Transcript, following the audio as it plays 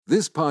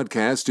This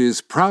podcast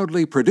is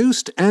proudly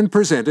produced and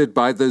presented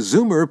by the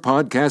Zoomer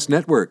Podcast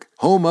Network,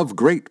 home of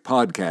great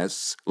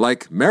podcasts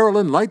like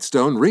Marilyn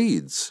Lightstone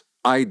Reads,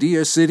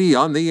 Idea City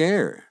on the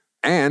Air,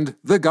 and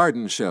The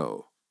Garden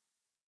Show.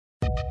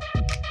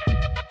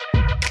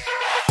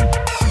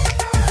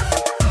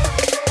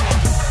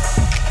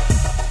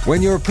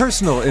 When your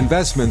personal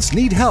investments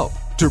need help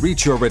to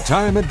reach your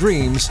retirement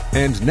dreams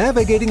and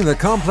navigating the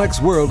complex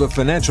world of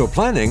financial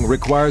planning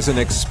requires an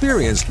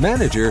experienced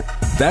manager,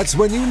 that's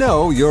when you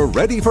know you're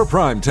ready for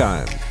prime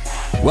time.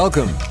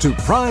 Welcome to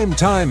Prime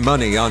Time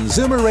Money on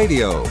Zoomer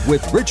Radio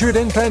with Richard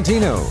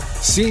Infantino,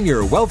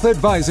 Senior Wealth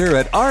Advisor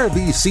at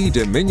RBC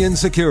Dominion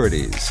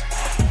Securities.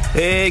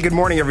 Hey, good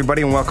morning,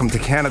 everybody, and welcome to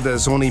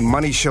Canada's only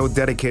money show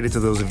dedicated to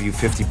those of you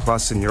 50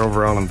 plus in your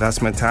overall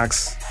investment,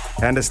 tax,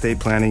 and estate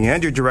planning,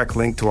 and your direct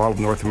link to all of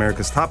North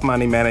America's top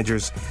money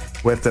managers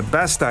with the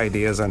best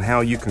ideas on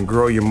how you can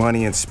grow your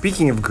money. And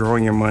speaking of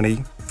growing your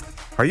money,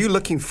 are you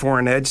looking for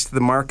an edge to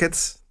the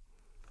markets?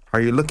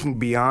 Are you looking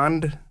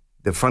beyond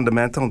the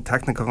fundamental and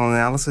technical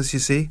analysis you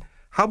see?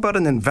 How about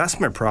an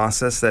investment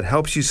process that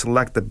helps you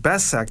select the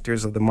best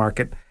sectors of the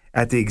market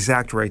at the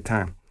exact right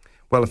time?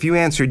 Well, if you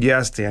answered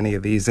yes to any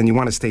of these, then you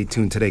want to stay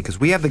tuned today because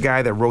we have the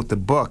guy that wrote the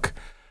book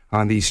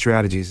on these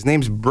strategies. His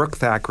name's Brooke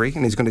Thackray,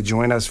 and he's going to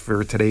join us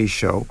for today's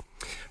show.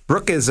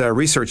 Brooke is a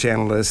research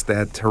analyst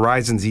at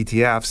Horizons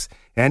ETFs,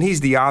 and he's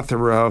the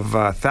author of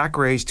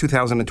Thackray's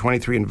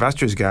 2023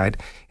 Investor's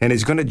Guide, and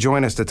he's going to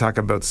join us to talk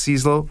about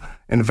seasonal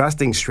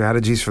investing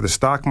strategies for the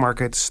stock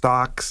market,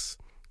 stocks,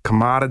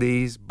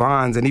 commodities,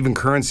 bonds, and even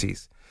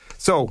currencies.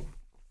 So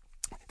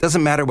it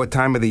doesn't matter what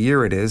time of the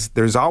year it is.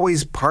 There's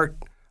always part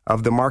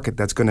of the market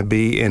that's going to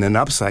be in an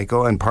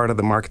upcycle and part of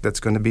the market that's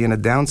going to be in a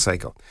down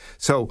cycle.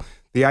 So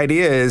the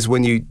idea is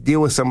when you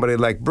deal with somebody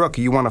like Brooke,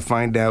 you want to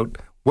find out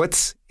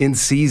what's in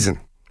season.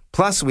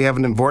 Plus, we have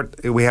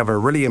a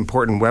really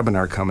important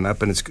webinar coming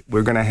up, and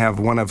we're going to have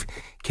one of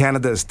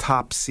Canada's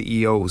top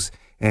CEOs.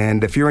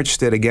 And if you're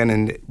interested, again,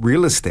 in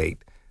real estate,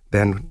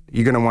 then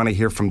you're going to want to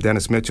hear from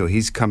Dennis Mitchell.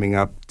 He's coming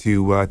up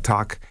to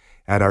talk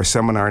at our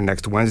seminar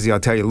next Wednesday. I'll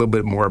tell you a little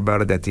bit more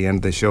about it at the end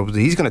of the show.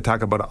 He's going to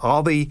talk about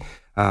all the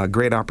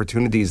great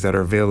opportunities that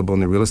are available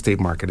in the real estate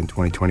market in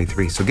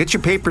 2023. So get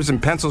your papers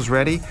and pencils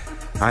ready.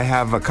 I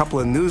have a couple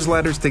of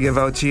newsletters to give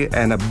out to you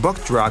and a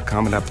book draw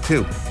coming up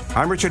too.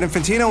 I'm Richard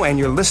Infantino, and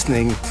you're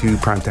listening to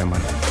Primetime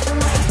Money.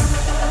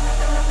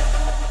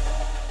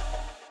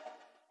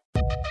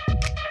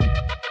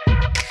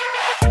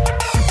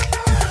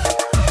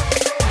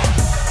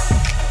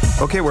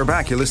 Okay, we're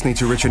back. You're listening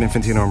to Richard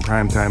Infantino and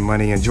Primetime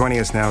Money, and joining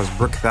us now is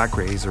Brooke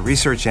Thackray. He's a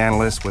research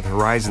analyst with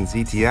Horizons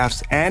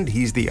ETFs, and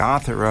he's the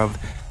author of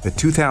the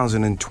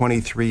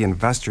 2023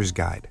 Investor's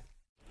Guide.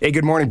 Hey,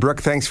 good morning,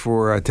 Brooke. Thanks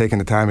for taking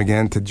the time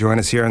again to join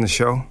us here on the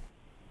show.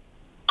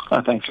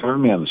 Thanks for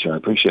having me on the show. I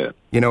appreciate it.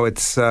 You know,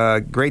 it's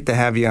great to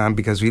have you on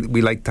because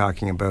we like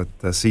talking about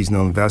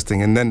seasonal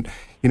investing. And then,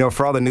 you know,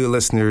 for all the new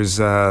listeners,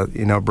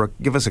 Brooke,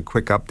 give us a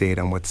quick update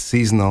on what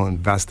seasonal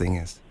investing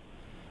is.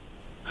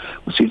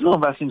 Well, seasonal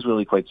investing is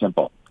really quite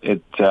simple.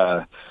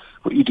 What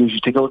you do is you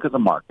take a look at the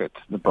market,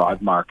 the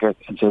broad market,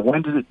 and say,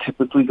 when does it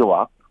typically go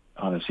up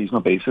on a seasonal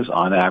basis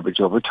on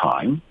average over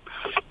time?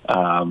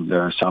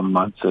 There are some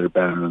months that are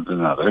better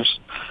than others,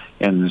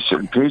 and there's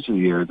certain periods of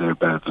the year that are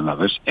better than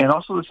others, and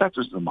also the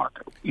sectors of the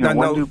market.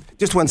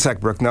 Just one sec,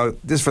 Brooke. No,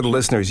 just for the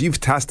listeners, you've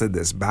tested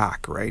this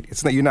back, right?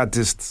 You're not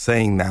just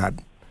saying that.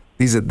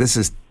 This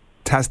is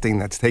testing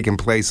that's taken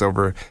place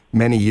over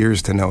many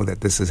years to know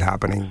that this is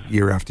happening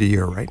year after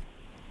year, right?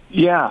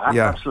 Yeah.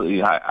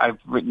 Absolutely. I've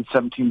written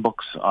 17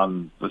 books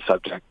on the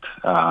subject,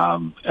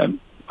 and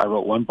I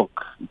wrote one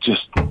book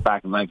just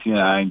back in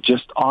 1999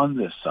 just on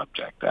this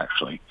subject,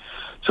 actually.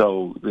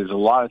 So there's a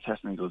lot of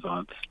testing that goes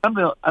on.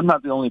 I'm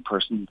not the only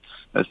person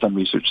that's done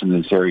research in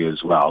this area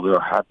as well. There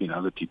have been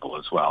other people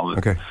as well.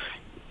 Okay.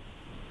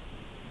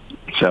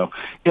 So,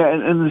 yeah,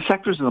 and the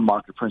sectors of the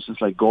market, for instance,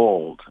 like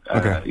gold,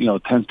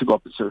 tends to go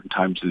up at certain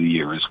times of the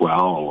year as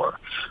well, or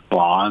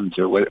bonds,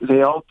 or whatever.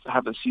 They all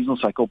have a seasonal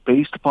cycle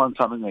based upon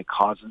something that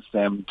causes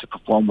them to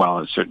perform well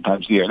at certain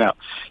times of the year. Now,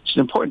 it's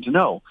important to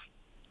know,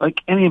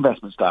 like any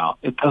investment style,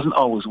 it doesn't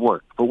always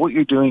work. But what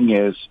you're doing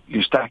is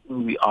you're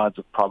stacking the odds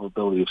of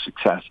probability of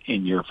success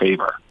in your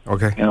favor.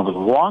 Okay. And over the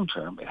long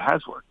term, it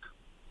has worked.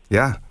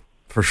 Yeah,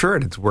 for sure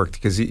it's worked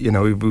because,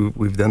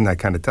 we've done that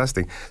kind of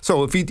testing.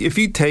 So if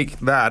you take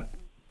that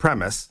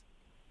premise,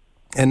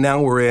 and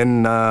now we're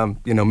in,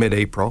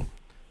 mid-April,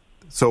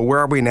 so where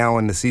are we now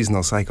in the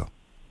seasonal cycle?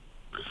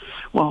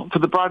 Well, for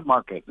the broad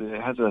market,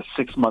 it has a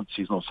 6-month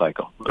seasonal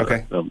cycle.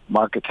 Okay. The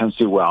market tends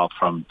to do well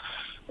from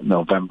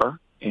November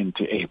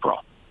into April.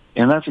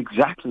 And that's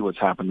exactly what's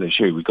happened this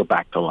year. We go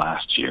back to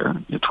last year.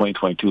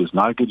 2022 is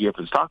not a good year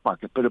for the stock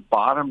market, but it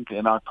bottomed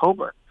in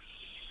October.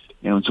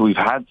 And so we've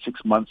had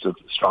 6 months of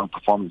strong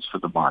performance for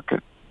the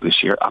market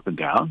this year, up and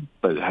down,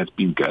 but it has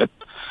been good.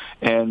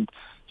 And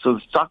so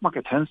the stock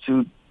market tends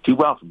to do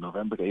well from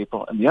November to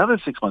April. And the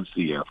other 6 months of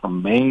the year,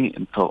 from May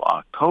until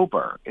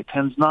October, it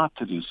tends not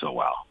to do so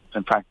well.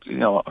 In fact,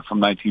 from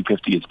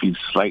 1950, it's been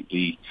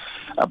slightly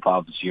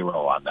above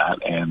zero on that,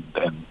 and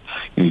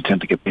you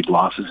tend to get big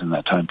losses in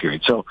that time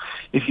period. So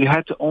if you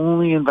had to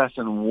only invest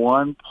in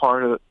one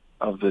part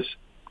of this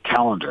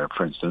calendar,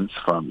 for instance,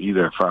 from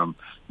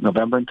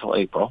November until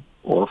April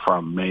or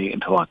from May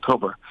until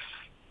October,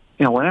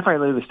 whenever I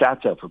lay the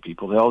stats out for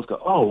people, they always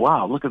go, "Oh,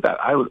 wow, look at that.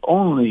 I would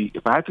only,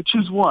 if I had to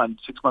choose one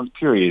 6-month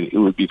period, it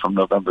would be from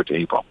November to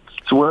April."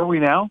 So where are we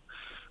now?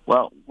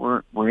 Well,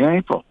 we're in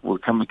April. We're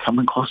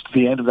coming close to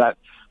the end of that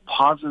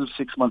positive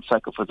 6-month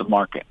cycle for the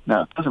market.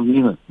 Now, it doesn't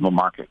mean that the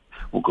market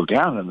will go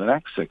down in the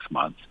next 6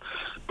 months,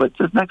 but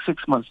the next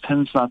 6 months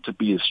tends not to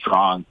be as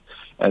strong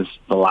as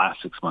the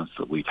last 6 months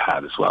that we've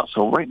had as well.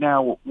 So right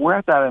now, we're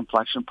at that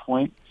inflection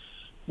point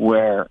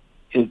where,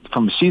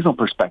 from a seasonal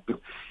perspective,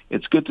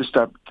 it's good to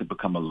start to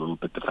become a little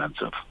bit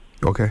defensive.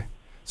 Okay.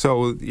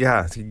 So,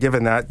 yeah,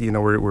 given that,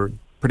 we're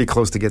pretty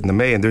close to getting to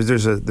May, and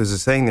there's a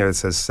saying there that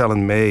says sell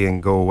in May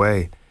and go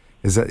away.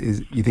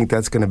 You think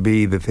that's going to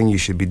be the thing you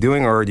should be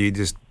doing, or do you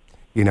just,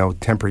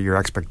 temper your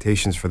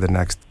expectations for the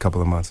next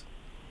couple of months?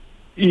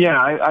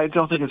 Yeah, I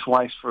don't think it's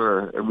wise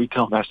for a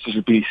retail investor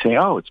to be saying,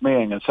 "Oh, it's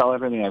May, I'm going to sell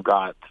everything I've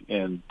got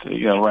and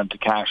run to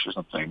cash or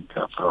something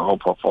for a whole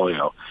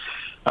portfolio."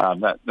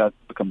 That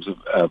becomes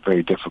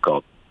very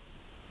difficult.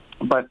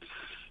 But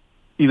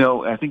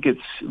I think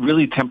it's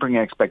really tempering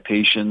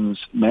expectations,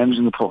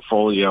 managing the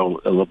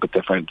portfolio a little bit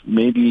different.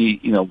 Maybe,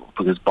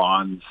 because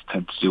bonds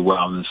tend to do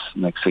well in this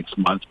next 6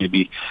 months,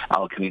 maybe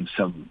allocating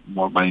some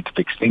more money to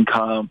fixed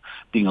income,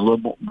 being a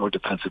little more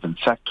defensive in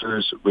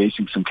sectors,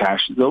 raising some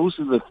cash. Those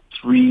are the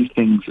three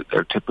things that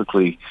are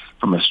typically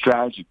from a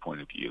strategy point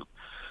of view.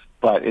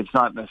 But it's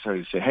not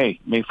necessarily to say, "Hey,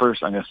 May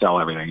 1st, I'm going to sell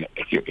everything,"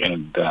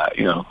 and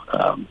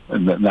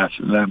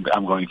then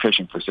I'm going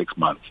fishing for 6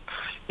 months.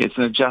 It's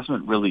an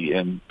adjustment really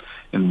in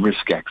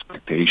risk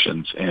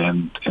expectations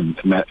and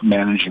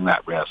managing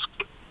that risk.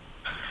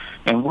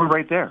 And we're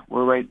right there.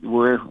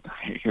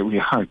 Here we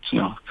are. It's,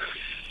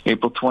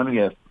 April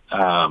 20th,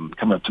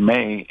 coming up to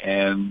May,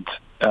 and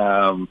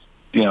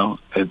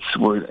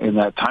we're in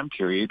that time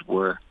period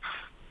where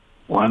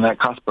we're on that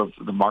cusp of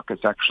the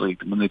markets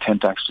when they tend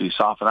to actually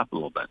soften up a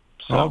little bit.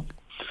 So.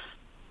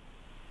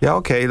 Yeah,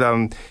 okay.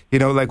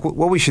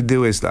 What we should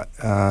do is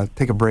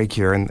take a break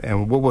here,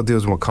 and what we'll do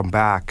is we'll come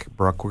back,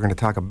 Brooke. We're going to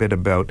talk a bit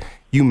about,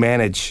 you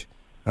manage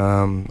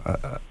an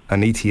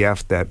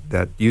ETF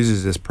that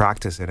uses this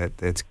practice in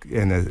it.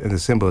 And the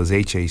symbol is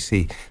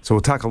HAC. So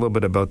we'll talk a little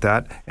bit about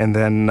that, and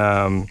then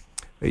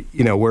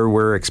where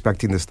we're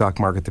expecting the stock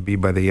market to be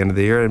by the end of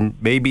the year, and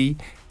maybe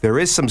there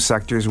is some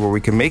sectors where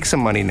we can make some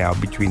money now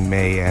between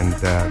May and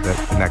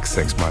the next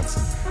 6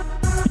 months.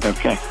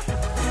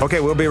 Okay,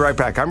 we'll be right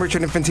back. I'm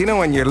Richard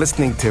Infantino, and you're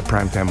listening to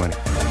Primetime Money.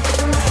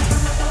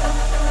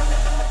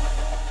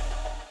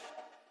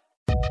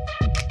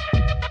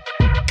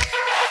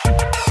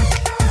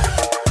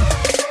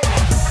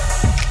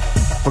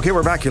 Okay,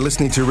 we're back. You're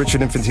listening to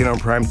Richard Infantino on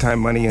Primetime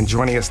Money, and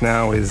joining us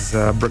now is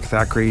Brooke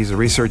Thackray. He's a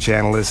research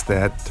analyst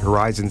at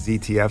Horizons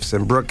ETFs.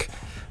 And Brooke,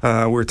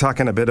 we're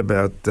talking a bit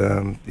about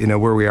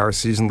where we are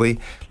seasonally.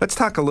 Let's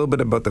talk a little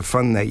bit about the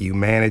fund that you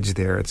manage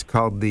there. It's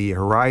called the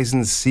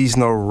Horizons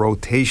Seasonal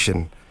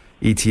Rotation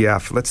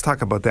ETF. Let's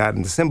talk about that.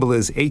 And the symbol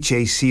is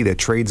HAC, that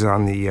trades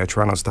on the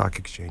Toronto Stock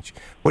Exchange.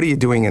 What are you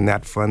doing in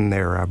that fund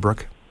there,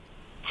 Brooke?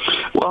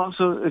 Well,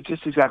 so it's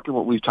just exactly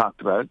what we've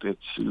talked about.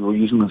 We're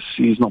using the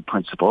seasonal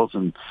principles,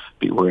 and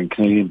we're in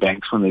Canadian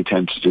banks when they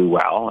tend to do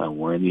well, and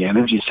we're in the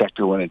energy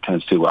sector when it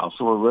tends to do well.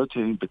 So we're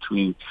rotating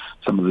between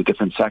some of the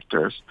different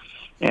sectors.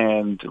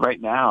 And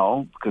right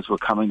now, because we're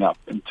coming up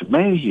into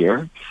May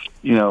here,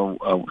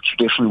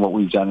 traditionally what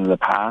we've done in the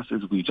past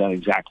is we've done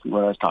exactly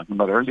what I was talking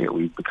about earlier.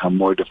 We've become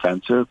more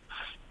defensive.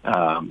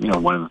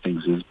 One of the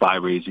things is by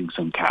raising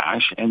some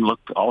cash, and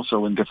looked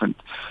also in different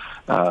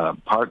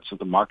parts of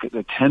the market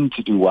that tend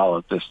to do well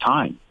at this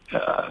time.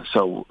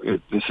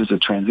 This is a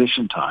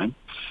transition time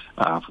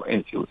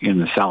in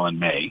the sell in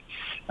May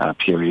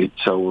period.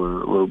 So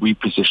we're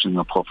repositioning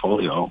the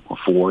portfolio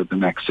for the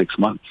next 6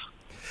 months.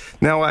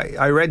 Now,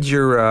 I read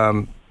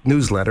your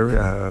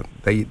newsletter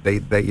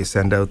that you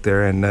send out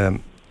there,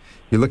 and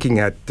you're looking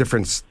at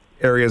different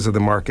areas of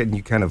the market, and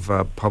you kind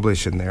of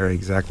publish in there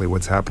exactly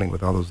what's happening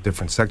with all those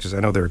different sectors.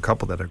 I know there are a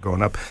couple that are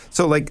going up.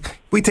 So, if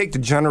we take the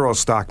general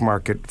stock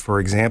market,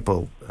 for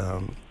example,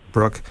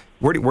 Brooke,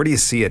 where do you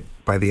see it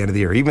by the end of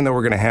the year? Even though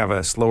we're going to have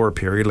a slower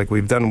period, like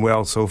we've done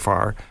well so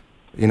far,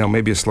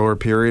 maybe a slower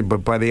period,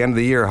 but by the end of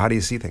the year, how do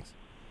you see things?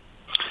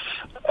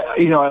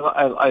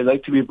 I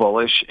like to be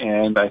bullish,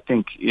 and I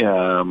think we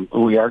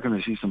are going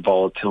to see some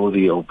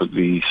volatility over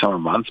the summer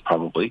months,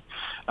 probably.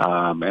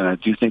 And I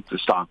do think the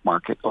stock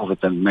market over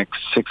the next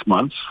 6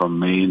 months, from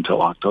May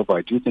until October,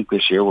 I do think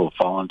this year will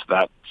fall into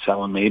that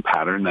sell in May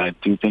pattern. I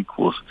do think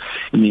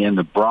in the end,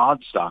 the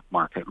broad stock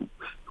market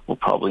will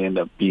probably end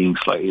up being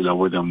slightly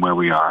lower than where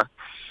we are.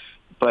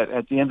 But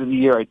at the end of the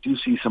year, I do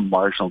see some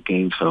marginal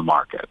gains for the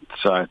market.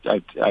 So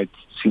I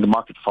see the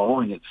market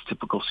following its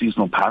typical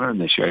seasonal pattern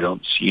this year. I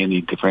don't see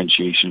any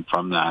differentiation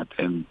from that.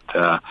 And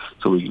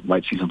so we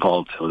might see some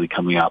volatility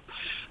coming up.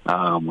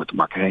 with the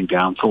market heading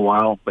down for a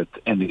while, but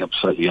ending up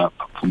slightly up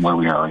from where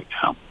we are right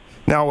now.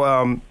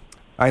 Now,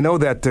 I know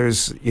that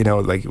there's,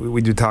 like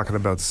we do talking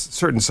about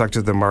certain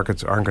sectors of the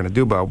markets aren't going to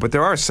do well, but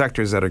there are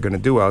sectors that are going to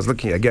do well. I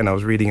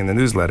was reading in the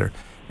newsletter,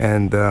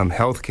 and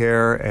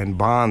healthcare and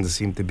bonds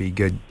seem to be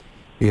good,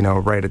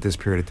 right at this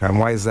period of time.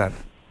 Why is that?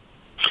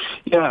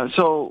 Yeah,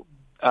 so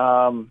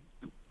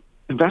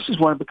investors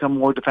want to become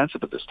more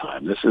defensive at this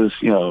time. This is,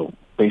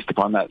 based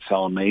upon that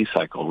sell in May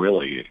cycle,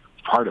 really,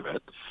 part of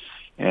it.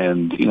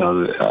 And,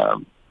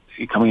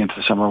 coming into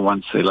the summer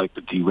months, they like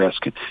to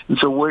de-risk. And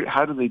so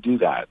how do they do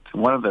that?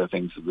 One of the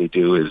things that they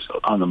do is,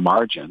 on the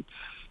margin,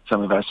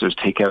 some investors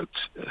take out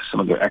some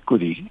of their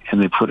equity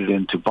and they put it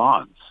into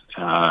bonds,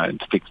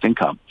 into fixed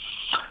income,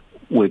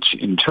 which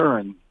in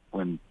turn,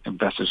 when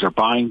investors are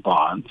buying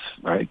bonds,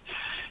 right,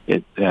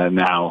 it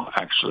now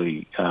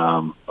actually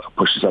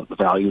pushes up the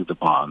value of the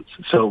bonds.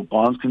 So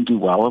bonds can do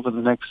well over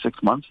the next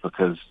 6 months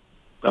because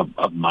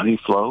of money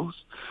flows.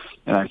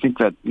 And I think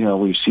that,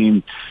 we've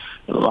seen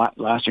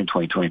last year in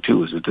 2022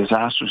 was a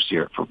disastrous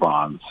year for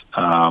bonds.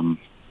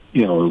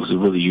 It was a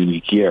really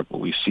unique year, but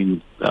we've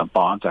seen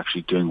bonds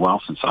actually doing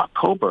well since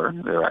October.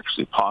 They're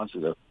actually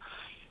positive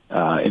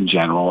in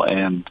general.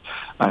 And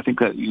I think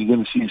that you're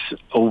going to see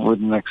over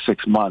the next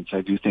 6 months,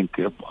 I do think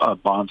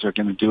bonds are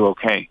going to do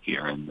okay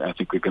here. And I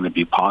think they're going to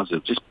be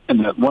positive.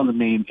 And one of the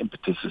main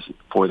impetuses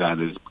for that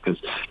is because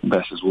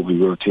investors will be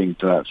rotating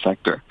to that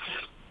sector.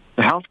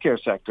 The healthcare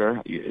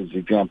sector is the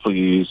example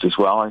you used as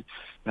well.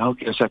 The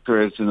healthcare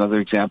sector is another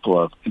example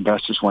of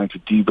investors wanting to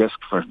de-risk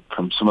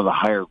from some of the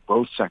higher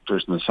growth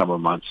sectors in the summer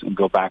months and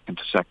go back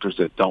into sectors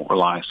that don't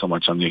rely so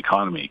much on the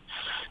economy,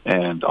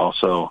 and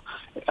also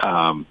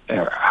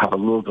have a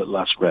little bit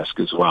less risk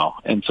as well.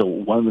 And so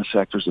one of the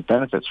sectors that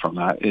benefits from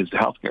that is the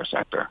healthcare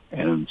sector.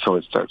 And so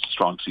it starts a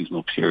strong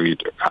seasonal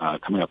period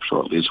coming up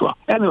shortly as well.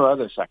 And there are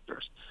other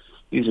sectors.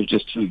 These are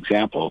just two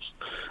examples,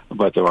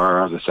 but there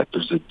are other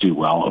sectors that do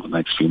well over the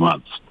next few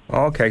months.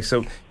 Okay,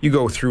 so you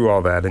go through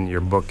all that in your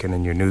book and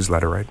in your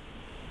newsletter, right?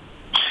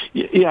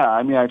 Yeah,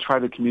 I try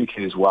to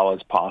communicate as well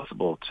as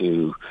possible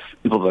to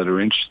people that are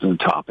interested in the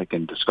topic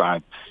and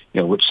describe,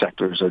 which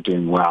sectors are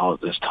doing well at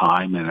this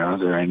time, and are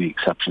there any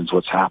exceptions,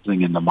 what's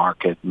happening in the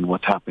market and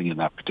what's happening in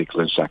that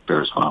particular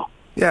sector as well.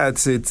 Yeah,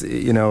 it's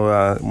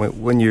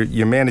when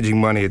you're managing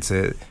money,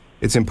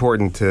 it's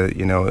important to,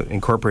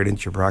 incorporate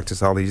into your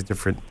practice all these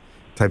different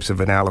types of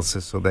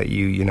analysis so that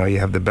you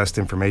have the best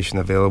information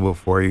available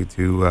for you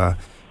to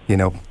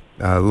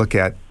look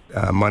at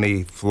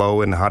money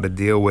flow and how to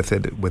deal with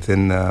it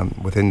within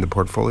the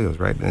portfolios,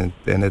 right? And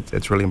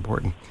it's really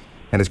important.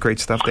 And it's great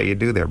stuff that you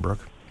do there,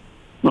 Brooke.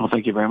 Well,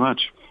 thank you very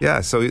much.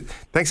 Yeah, so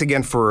thanks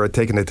again for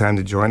taking the time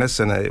to join us,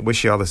 and I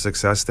wish you all the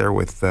success there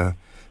with the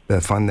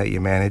fund that you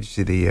manage,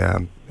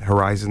 the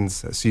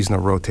Horizons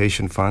Seasonal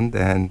Rotation Fund,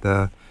 and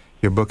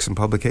your books and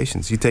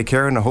publications. You take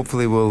care, and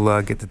hopefully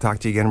we'll get to talk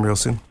to you again real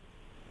soon.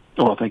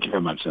 Well, thank you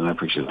very much, and I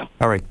appreciate that.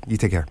 All right, you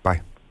take care.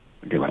 Bye.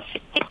 Okay, bye.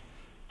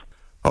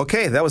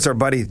 Okay, that was our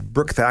buddy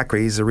Brooke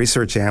Thackray. He's a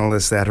research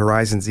analyst at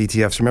Horizons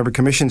ETFs. Remember,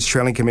 commissions,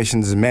 trailing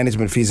commissions,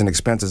 management fees, and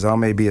expenses all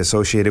may be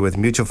associated with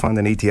mutual fund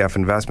and ETF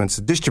investments.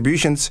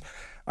 Distributions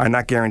are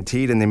not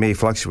guaranteed, and they may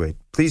fluctuate.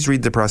 Please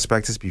read the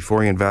prospectus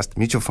before you invest.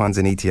 Mutual funds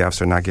and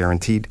ETFs are not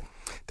guaranteed.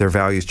 Their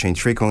values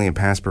change frequently, and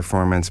past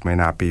performance may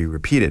not be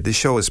repeated. This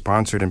show is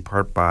sponsored in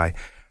part by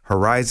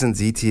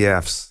Horizons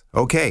ETFs.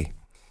 Okay,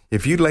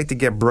 if you'd like to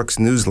get Brooke's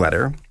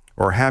newsletter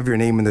or have your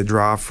name in the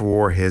draw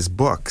for his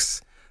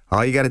books,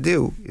 all you got to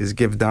do is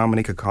give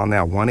Dominic a call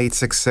now,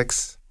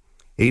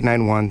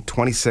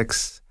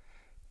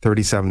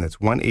 1-866-891-2637. That's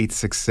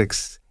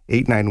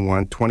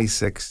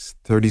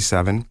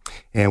 1-866-891-2637.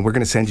 And we're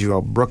going to send you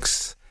out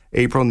Brooke's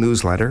April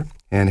newsletter.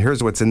 And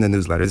here's what's in the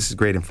newsletter. This is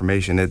great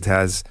information. It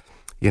has,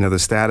 the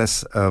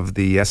status of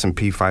the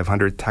S&P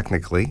 500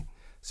 technically.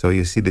 So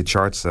you see the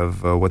charts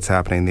of what's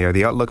happening there.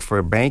 The outlook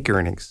for bank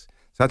earnings.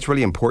 So that's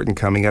really important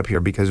coming up here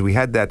because we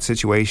had that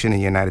situation in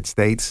the United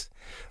States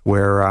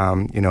where,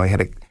 I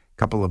had a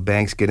couple of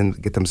banks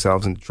get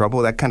themselves into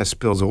trouble. That kind of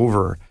spills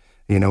over,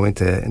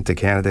 into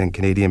Canada and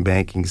Canadian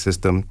banking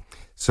system.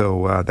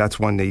 So that's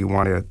one that you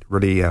want to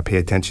really pay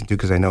attention to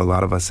because I know a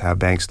lot of us have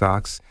bank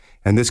stocks.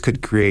 And this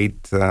could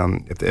create,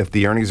 if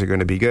the earnings are going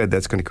to be good,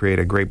 that's going to create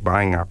a great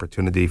buying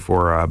opportunity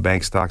for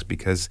bank stocks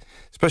because,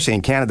 especially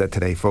in Canada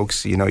today,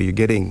 folks, you're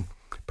getting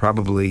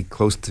probably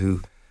close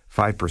to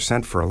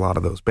 5% for a lot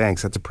of those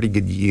banks. That's a pretty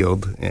good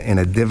yield and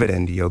a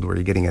dividend yield where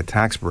you're getting a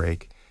tax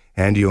break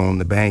and you own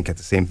the bank at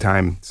the same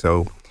time.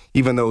 So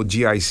even though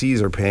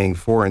GICs are paying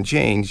 4 and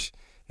change,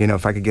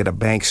 if I could get a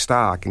bank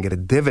stock and get a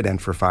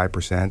dividend for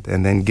 5%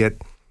 and then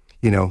get,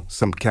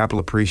 some capital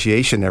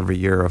appreciation every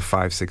year of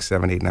 5, 6,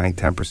 7, 8, 9,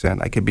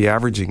 10%, I could be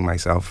averaging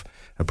myself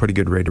a pretty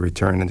good rate of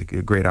return and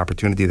a great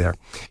opportunity there.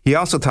 He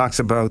also talks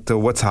about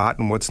what's hot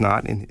and what's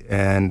not,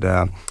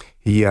 and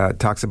he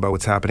talks about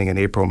what's happening in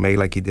April, May,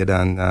 like he did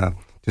on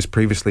just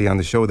previously on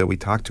the show that we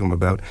talked to him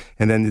about,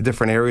 and then the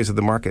different areas of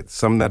the market,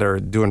 some that are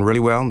doing really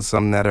well and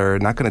some that are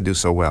not going to do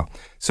so well.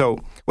 So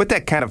what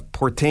that kind of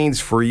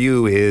portains for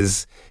you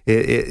is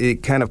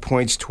it kind of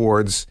points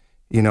towards,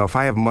 if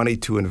I have money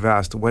to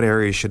invest, what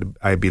areas should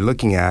I be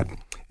looking at?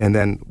 And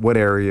then what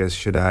areas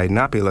should I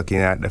not be looking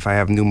at if I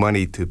have new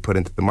money to put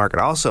into the market?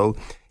 Also,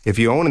 if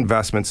you own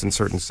investments in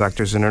certain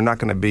sectors and they're not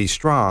going to be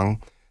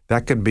strong,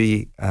 that could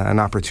be an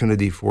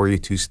opportunity for you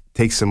to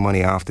take some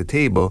money off the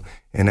table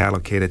and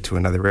allocate it to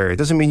another area. It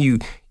doesn't mean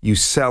you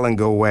sell and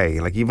go away.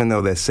 Like, even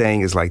though the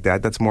saying is like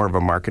that, that's more of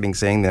a marketing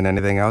saying than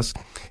anything else.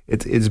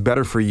 It's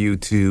better for you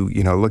to,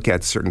 look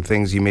at certain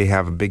things. You may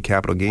have a big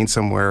capital gain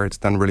somewhere. It's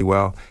done really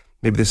well.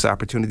 Maybe this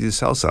opportunity to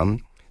sell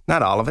some,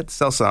 not all of it,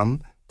 sell some,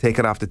 take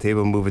it off the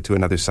table and move it to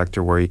another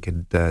sector where you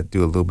could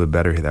do a little bit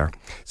better there.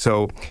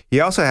 So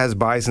he also has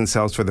buys and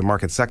sells for the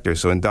market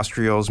sectors. So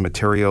industrials,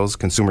 materials,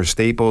 consumer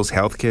staples,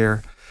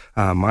 healthcare,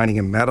 mining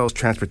and metals,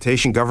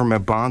 transportation,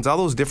 government bonds, all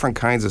those different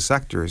kinds of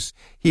sectors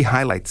he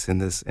highlights in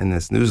this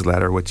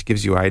newsletter, which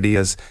gives you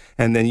ideas.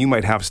 And then you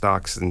might have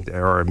stocks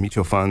or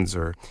mutual funds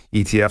or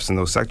ETFs in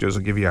those sectors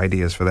will give you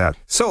ideas for that.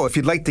 So if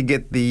you'd like to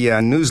get the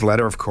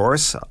newsletter, of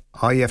course,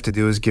 all you have to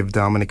do is give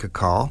Dominic a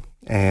call.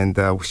 And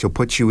she'll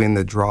put you in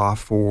the draw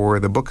for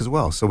the book as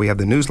well. So we have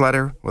the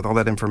newsletter with all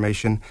that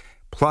information,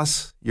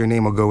 plus your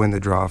name will go in the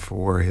draw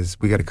for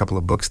we got a couple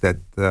of books that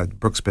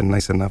Brooke's been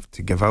nice enough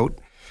to give out.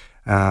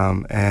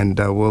 And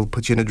we'll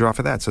put you in the draw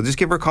for that. So just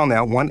give her a call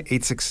now,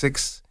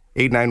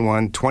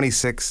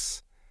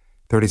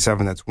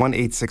 1-866-891-2637. That's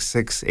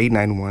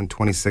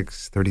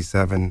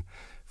 1-866-891-2637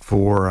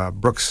 for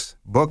Brooke's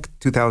book,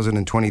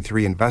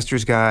 2023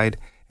 Investor's Guide,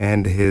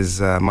 and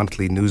his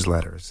monthly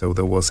newsletter. So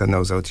we'll send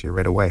those out to you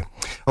right away.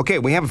 Okay,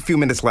 we have a few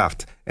minutes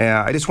left.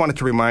 I just wanted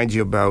to remind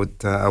you about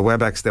a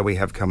WebEx that we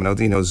have coming out,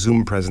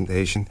 Zoom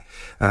presentation.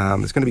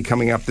 It's going to be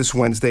coming up this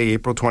Wednesday,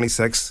 April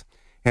 26th,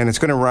 and it's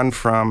going to run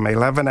from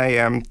 11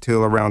 a.m.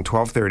 till around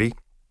 12:30.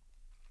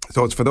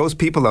 So it's for those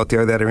people out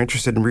there that are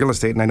interested in real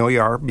estate, and I know you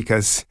are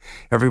because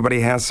everybody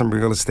has some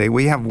real estate.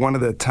 We have one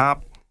of the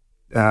top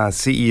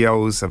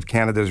CEOs of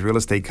Canada's real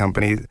estate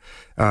company,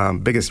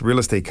 biggest real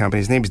estate company.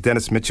 His name is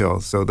Dennis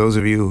Mitchell. So those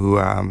of you who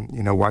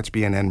watch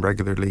BNN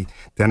regularly,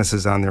 Dennis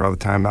is on there all the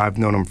time. I've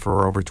known him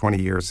for over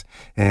 20 years,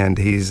 and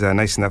he's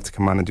nice enough to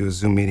come on and do a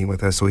Zoom meeting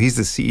with us. So he's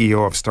the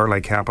CEO of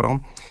Starlight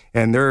Capital,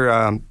 and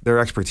their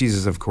expertise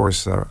is, of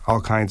course, all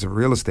kinds of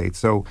real estate.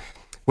 So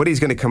what he's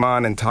going to come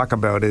on and talk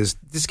about is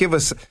just give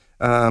us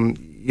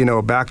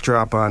a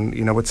backdrop on,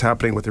 what's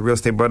happening with the real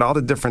estate, but all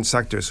the different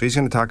sectors. So he's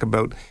going to talk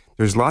about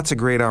there's lots of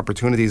great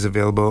opportunities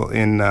available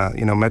in,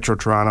 Metro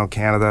Toronto,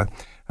 Canada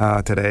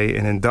today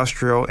in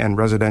industrial and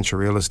residential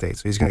real estate.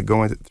 So he's going to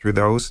go through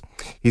those.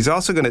 He's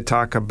also going to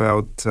talk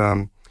about,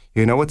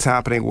 what's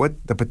happening,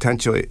 what the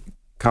potential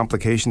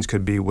complications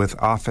could be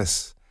with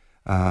office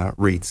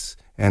REITs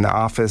and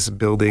office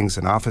buildings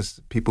and office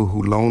people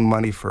who loan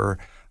money for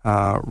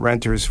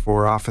renters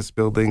for office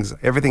buildings,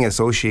 everything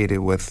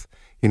associated with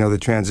the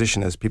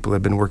transition as people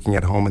have been working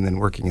at home and then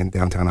working in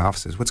downtown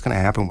offices. What's going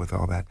to happen with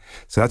all that?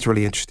 So that's a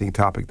really interesting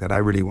topic that I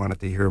really wanted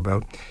to hear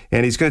about.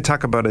 And he's going to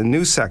talk about a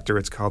new sector.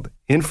 It's called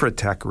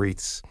infratech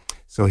REITs.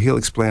 So he'll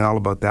explain all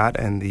about that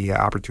and the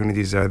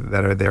opportunities that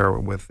are there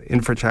with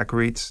infratech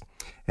REITs.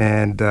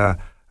 And, of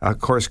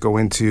course, go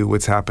into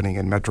what's happening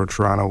in Metro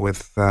Toronto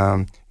with,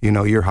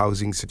 your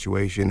housing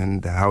situation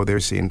and how they're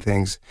seeing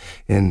things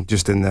in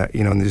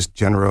this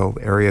general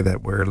area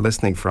that we're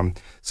listening from.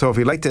 So if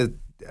you'd like to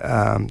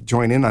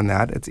join in on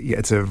that.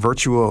 It's a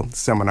virtual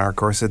seminar, of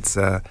course. It's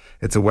a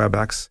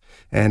WebEx,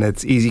 and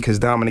it's easy because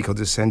Dominic will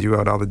just send you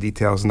out all the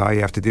details, and all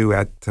you have to do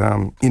at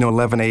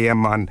 11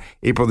 a.m. on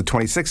April the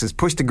 26th is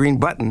push the green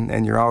button,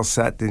 and you're all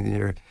set,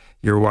 and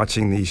you're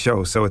watching the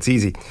show. So it's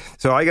easy.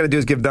 So all you got to do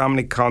is give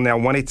Dominic a call now,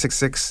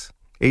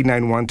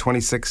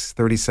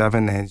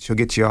 1-866-891-2637, and she'll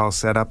get you all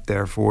set up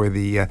there for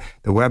the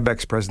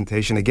WebEx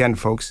presentation. Again,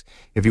 folks,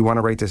 if you want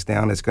to write this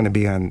down, it's going to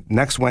be on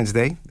next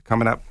Wednesday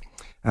coming up.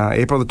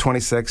 April the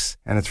 26th,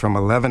 and it's from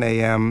 11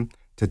 a.m.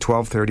 to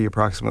 12:30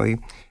 approximately,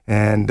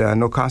 and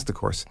no cost, of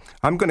course.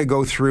 I'm going to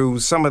go through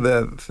some of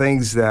the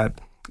things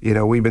that,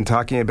 we've been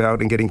talking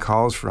about and getting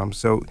calls from.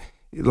 So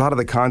a lot of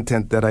the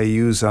content that I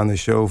use on the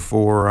show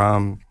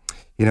for,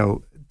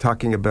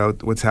 talking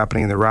about what's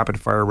happening in the rapid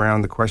fire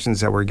round, the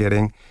questions that we're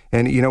getting.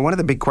 And, one of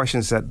the big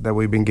questions that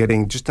we've been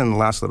getting just in the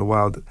last little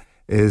while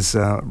is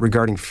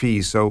regarding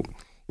fees. So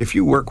if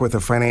you work with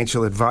a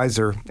financial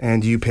advisor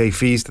and you pay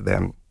fees to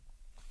them,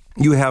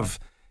 you have,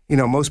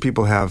 most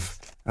people have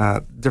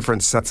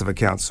different sets of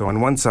accounts. So on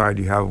one side,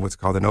 you have what's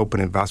called an open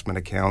investment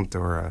account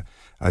or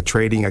a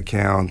trading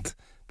account.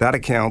 That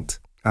account,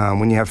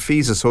 when you have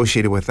fees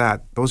associated with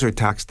that, those are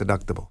tax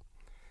deductible.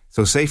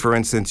 So say, for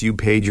instance, you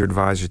paid your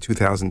advisor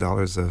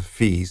 $2,000 of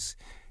fees.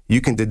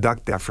 You can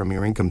deduct that from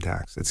your income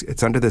tax.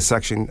 It's under the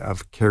section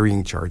of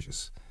carrying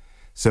charges.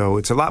 So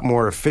it's a lot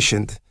more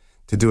efficient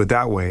to do it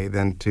that way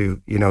than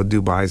to,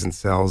 do buys and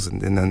sells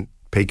and then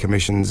pay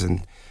commissions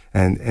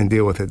and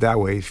deal with it that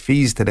way.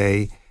 Fees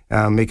today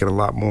make it a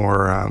lot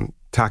more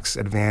tax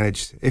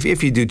advantage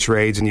if you do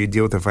trades and you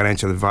deal with a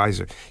financial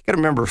advisor. You got to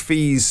remember,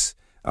 fees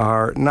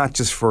are not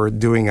just for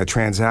doing a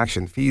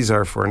transaction. Fees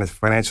are for a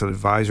financial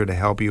advisor to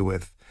help you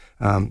with,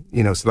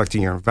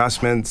 selecting your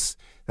investments,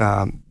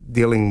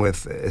 dealing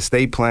with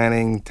estate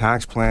planning,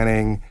 tax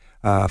planning,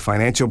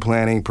 financial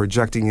planning,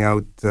 projecting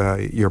out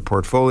your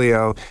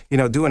portfolio,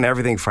 doing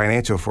everything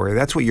financial for you.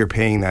 That's what you're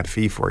paying that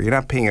fee for. You're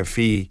not paying a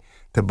fee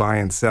to buy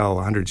and sell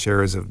 100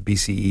 shares of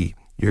BCE.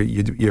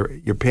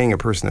 You're paying a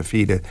person a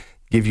fee to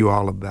give you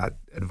all of that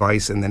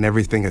advice and then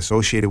everything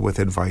associated with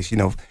advice.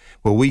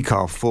 What we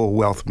call full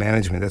wealth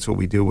management. That's what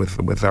we do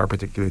with our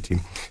particular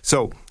team.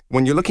 So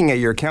when you're looking at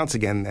your accounts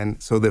again,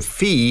 and so the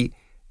fee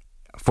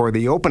for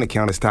the open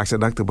account is tax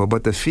deductible,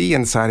 but the fee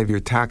inside of your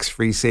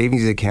tax-free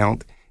savings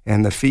account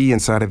and the fee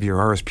inside of your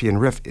RSP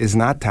and RIF is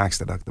not tax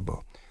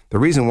deductible. The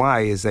reason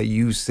why is that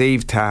you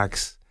save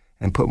tax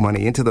and put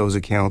money into those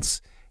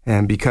accounts,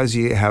 and because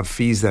you have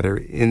fees that are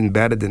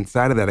embedded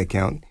inside of that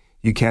account,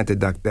 you can't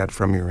deduct that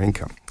from your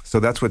income. So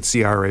that's what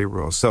CRA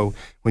rules. So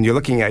when you're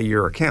looking at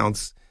your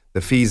accounts,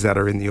 the fees that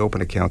are in the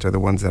open account are the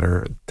ones that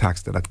are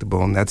tax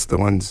deductible, and that's the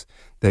ones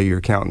that your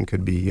accountant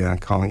could be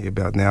calling you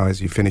about now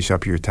as you finish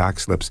up your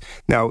tax slips.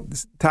 Now,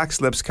 tax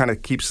slips kind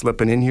of keep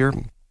slipping in here.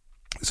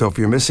 So if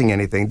you're missing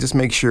anything, just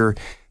make sure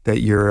that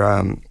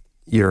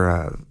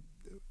your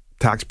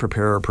tax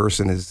preparer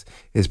person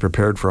is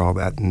prepared for all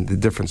that and the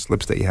different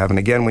slips that you have. And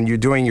again, when you're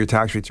doing your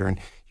tax return,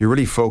 you're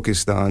really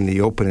focused on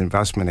the open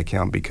investment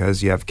account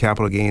because you have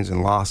capital gains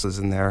and losses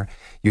in there,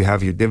 you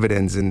have your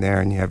dividends in there,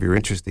 and you have your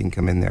interest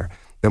income in there.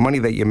 The money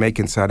that you make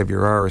inside of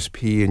your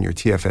RSP and your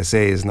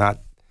TFSA is not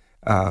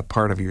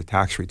part of your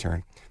tax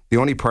return. The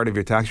only part of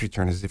your tax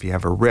return is if you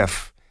have a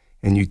RIF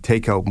and you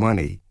take out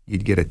money,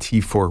 you'd get a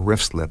T4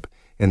 RIF slip,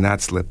 and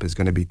that slip is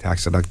going to be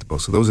tax deductible.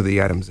 So those are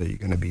the items that you're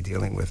going to be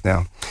dealing with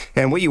now.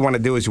 And what you want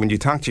to do is when you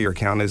talk to your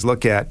accountant is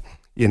look at,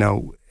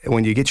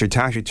 when you get your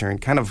tax return,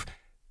 kind of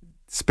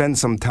spend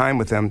some time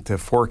with them to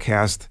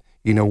forecast,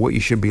 what you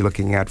should be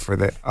looking at for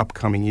the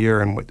upcoming year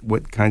and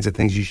what kinds of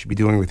things you should be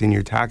doing within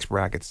your tax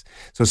brackets.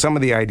 So some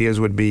of the ideas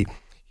would be,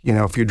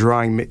 if you're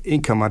drawing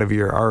income out of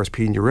your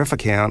RSP and your RIF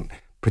account,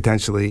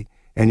 potentially,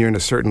 and you're in a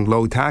certain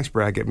low tax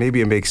bracket,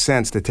 maybe it makes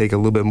sense to take a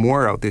little bit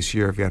more out this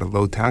year if you had a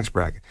low tax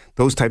bracket.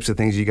 Those types of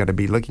things you got to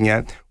be looking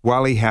at.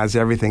 While he has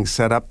everything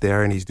set up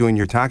there and he's doing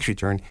your tax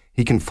return,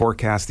 he can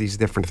forecast these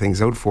different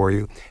things out for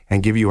you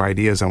and give you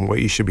ideas on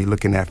what you should be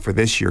looking at for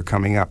this year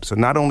coming up. So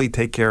not only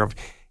take care of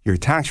your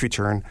tax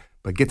return,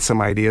 but get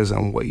some ideas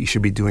on what you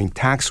should be doing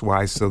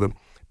tax-wise. So the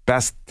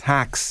best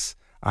tax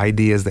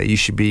ideas that you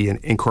should be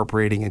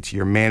incorporating into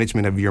your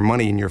management of your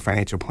money and your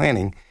financial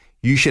planning,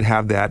 you should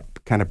have that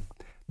kind of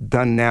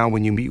done now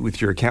when you meet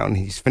with your accountant.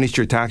 He's finished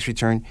your tax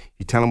return.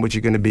 You tell him what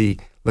you're going to be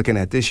looking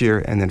at this year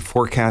and then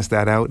forecast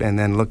that out and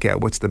then look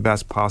at what's the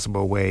best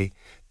possible way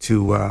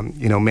to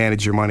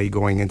manage your money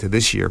going into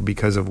this year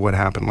because of what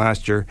happened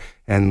last year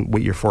and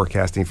what you're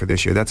forecasting for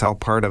this year. That's all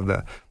part of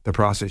the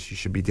process you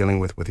should be dealing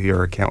with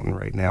your accountant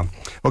right now.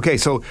 Okay,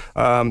 so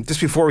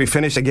just before we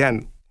finish,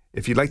 again,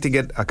 if you'd like to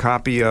get a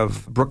copy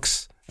of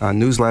Brooke's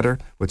newsletter,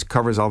 which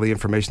covers all the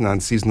information on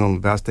seasonal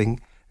investing,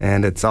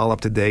 and it's all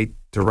up to date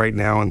to right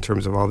now in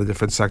terms of all the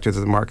different sectors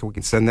of the market, we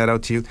can send that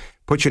out to you.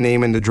 Put your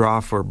name in the draw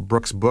for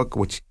Brooke's book,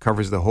 which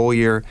covers the whole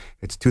year.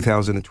 It's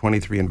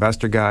 2023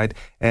 Investor Guide.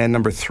 And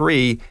number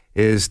 3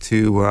 is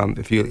to,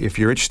 if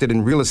you're interested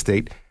in real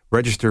estate,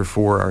 register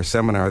for our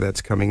seminar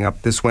that's coming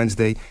up this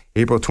Wednesday,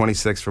 April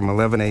 26th from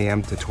 11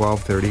 a.m. to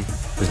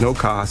 12:30. There's no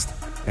cost.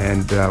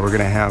 And we're going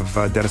to have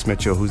Dennis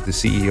Mitchell, who's the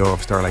CEO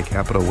of Starlight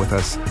Capital, with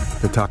us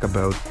to talk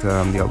about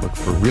the outlook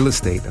for real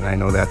estate. And I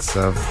know that's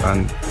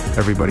on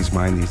everybody's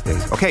mind these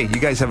days. Okay, you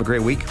guys have a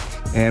great week,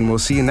 and we'll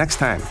see you next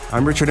time.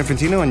 I'm Richard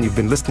Infantino, and you've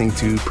been listening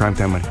to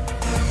Primetime Money.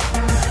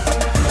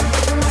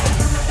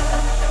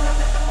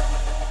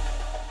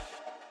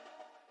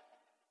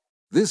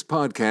 This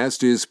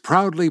podcast is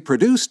proudly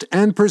produced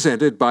and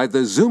presented by the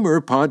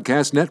Zoomer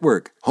Podcast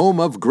Network,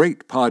 home of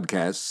great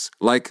podcasts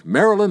like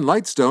Marilyn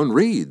Lightstone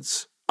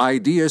Reads,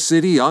 Idea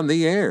City on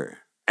the Air,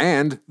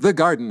 and The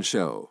Garden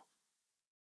Show.